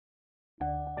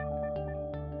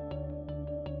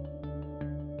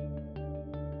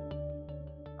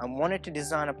I wanted to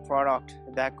design a product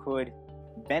that could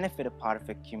benefit a part of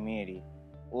a community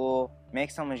or make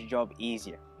someone's job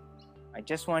easier. I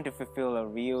just wanted to fulfill a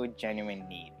real, genuine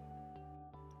need.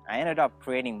 I ended up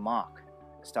creating Mark,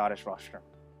 the starter's rostrum.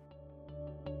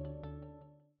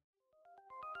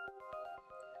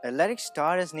 Athletic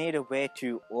starters need a way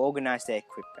to organize their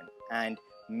equipment and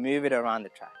move it around the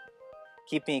track.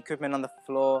 Keeping equipment on the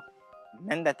floor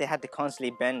meant that they had to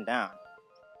constantly bend down.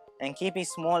 And keeping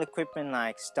small equipment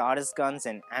like starters guns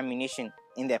and ammunition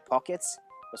in their pockets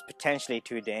was potentially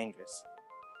too dangerous.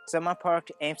 So my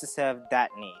product aims to serve that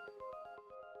need.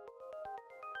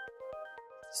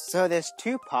 So there's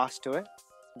two parts to it.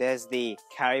 There's the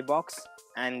carry box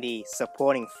and the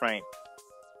supporting frame.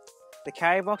 The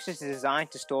carry box is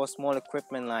designed to store small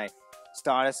equipment like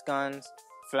starters guns,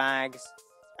 flags,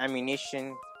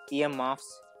 ammunition,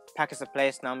 earmuffs, packets of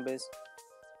place numbers,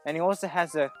 and it also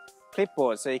has a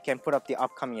clipboard so you can put up the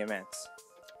upcoming events.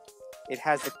 It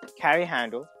has a carry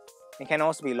handle and can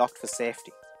also be locked for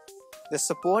safety. The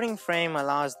supporting frame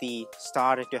allows the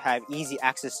starter to have easy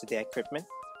access to their equipment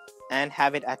and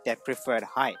have it at their preferred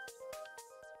height.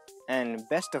 And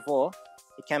best of all,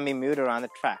 it can be moved around the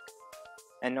track.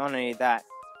 And not only that,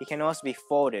 it can also be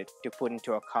folded to put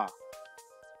into a car.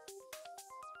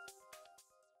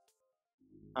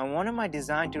 I wanted my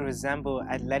design to resemble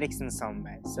athletics in some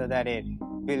way so that it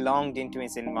belonged into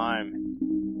its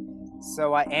environment.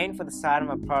 So I aimed for the side of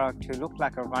my product to look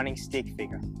like a running stick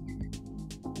figure.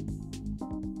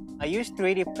 I used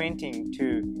 3D printing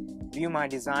to view my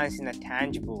designs in a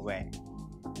tangible way.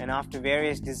 And after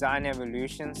various design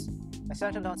evolutions, I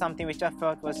settled on something which I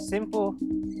felt was simple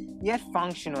yet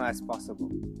functional as possible.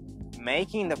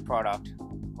 Making the product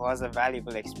was a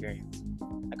valuable experience.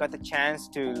 I got the chance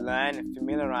to learn and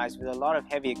familiarize with a lot of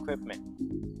heavy equipment.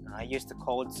 I used the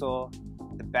cold saw,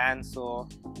 the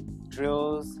bandsaw,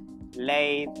 drills,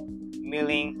 lathe,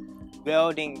 milling,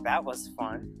 welding, that was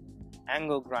fun,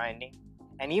 angle grinding,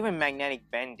 and even magnetic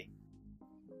bending.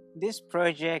 This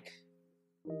project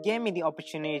gave me the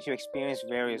opportunity to experience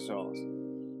various roles.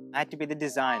 I had to be the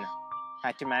designer, I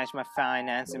had to manage my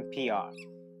finance and PR,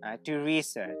 I had to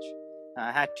research,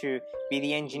 I had to be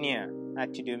the engineer, I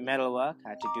had to do metalwork, I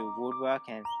had to do woodwork,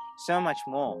 and so much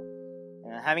more.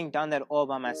 Having done that all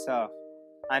by myself,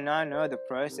 I now know the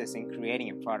process in creating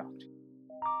a product.